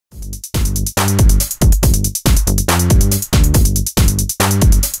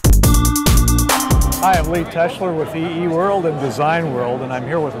I'm Lee Teschler with EE World and Design World, and I'm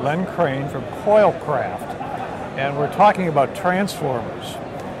here with Len Crane from Coilcraft, and we're talking about transformers.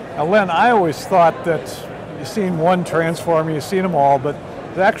 Now, Len, I always thought that you've seen one transformer, you've seen them all, but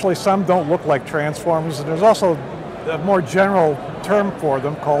actually some don't look like transformers, and there's also a more general term for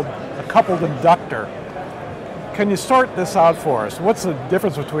them called a coupled inductor. Can you sort this out for us? What's the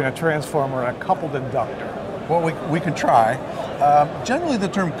difference between a transformer and a coupled inductor? Well, we can try. Generally, the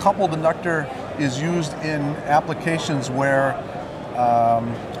term coupled inductor is used in applications where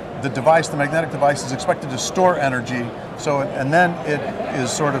the magnetic device, is expected to store energy, and then it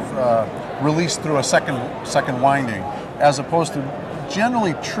is sort of released through a second winding, as opposed to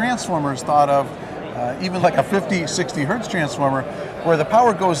generally transformers thought of even like a 50, 60 hertz transformer, where the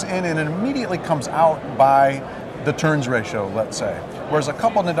power goes in and it immediately comes out by the turns ratio, let's say. Whereas a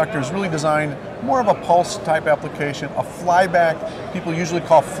coupled inductor is really designed more of a pulse type application, a flyback. People usually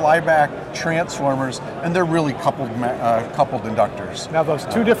call flyback transformers, and they're really coupled inductors. Now those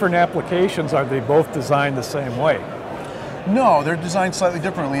two different applications, are they both designed the same way? No, they're designed slightly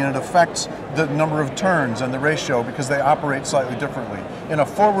differently, and it affects the number of turns and the ratio because they operate slightly differently. In a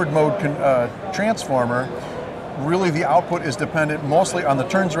forward mode transformer, really the output is dependent mostly on the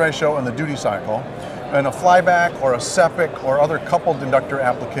turns ratio and the duty cycle. In a flyback or a SEPIC or other coupled inductor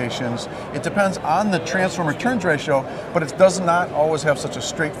applications, it depends on the transformer turns ratio, but it does not always have such a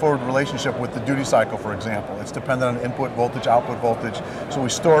straightforward relationship with the duty cycle, for example. It's dependent on input voltage, output voltage, so we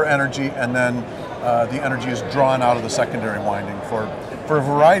store energy and then the energy is drawn out of the secondary winding for a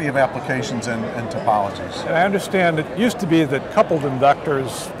variety of applications and topologies. And I understand it used to be that coupled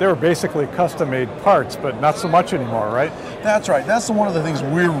inductors, they were basically custom-made parts, but not so much anymore, right? That's right. That's one of the things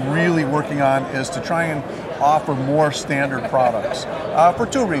we're really working on, is to try and offer more standard products for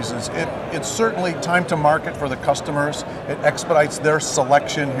two reasons. It's certainly time to market for the customers. It expedites their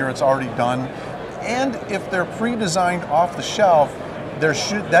selection. Here it's already done. And if they're pre-designed off the shelf,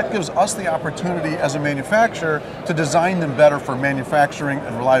 that gives us the opportunity as a manufacturer to design them better for manufacturing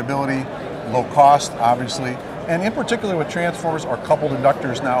and reliability, low cost, obviously, and in particular with transformers or coupled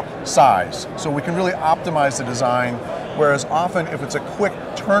inductors now, size. So we can really optimize the design, whereas often if it's a quick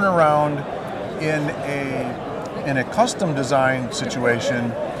turnaround in a custom design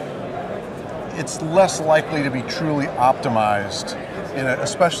situation, it's less likely to be truly optimized,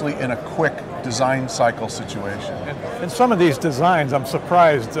 especially in a quick design cycle situation. And some of these designs, I'm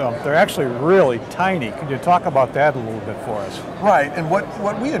surprised, they're actually really tiny. Can you talk about that a little bit for us? Right, and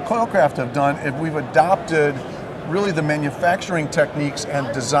what we at Coilcraft have done is we've adopted really the manufacturing techniques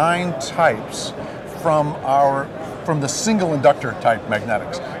and design types from the single inductor type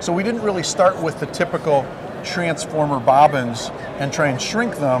magnetics. So we didn't really start with the typical transformer bobbins and try and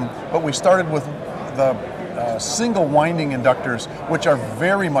shrink them, but we started with the single winding inductors, which are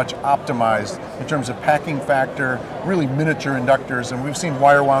very much optimized in terms of packing factor, really miniature inductors, and we've seen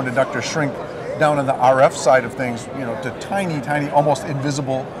wire wound inductors shrink down on the RF side of things, to tiny, almost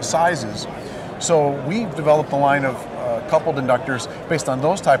invisible sizes. So we've developed a line of coupled inductors based on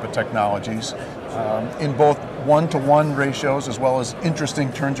those type of technologies in both 1-to-1 ratios as well as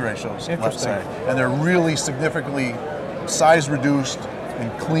interesting turns ratios, let's say. And they're really significantly size reduced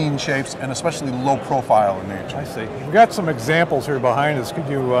and clean shapes, and especially low profile in nature. I see. We've got some examples here behind us. Could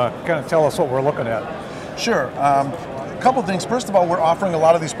you kind of tell us what we're looking at? Sure. A couple things. First of all, we're offering a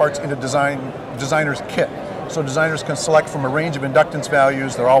lot of these parts in a designer's kit. So designers can select from a range of inductance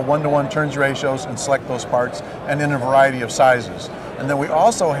values. They're all 1-to-1 turns ratios, and select those parts, and in a variety of sizes. And then we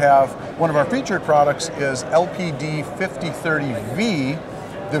also have, one of our featured products is LPD 5030V.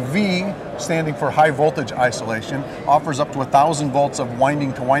 The V, standing for high voltage isolation, offers up to 1,000 volts of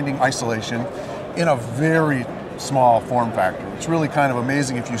winding to winding isolation in a very small form factor. It's really kind of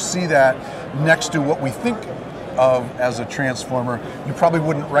amazing. If you see that next to what we think of as a transformer, you probably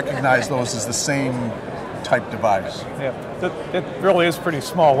wouldn't recognize those as the same type device. Yeah, it really is pretty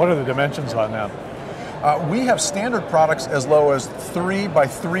small. What are the dimensions on that? We have standard products as low as 3 by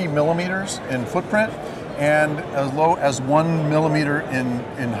 3 millimeters in footprint, and as low as 1 millimeter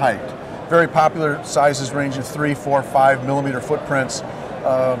in height. Very popular sizes ranging 3, 4, 5 millimeter footprints.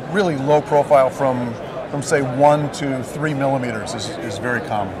 Really low profile from say 1 to 3 millimeters is very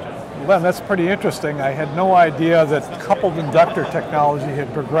common. Len, that's pretty interesting. I had no idea that coupled inductor technology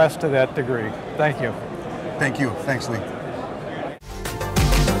had progressed to that degree. Thank you. Thank you. Thanks, Lee.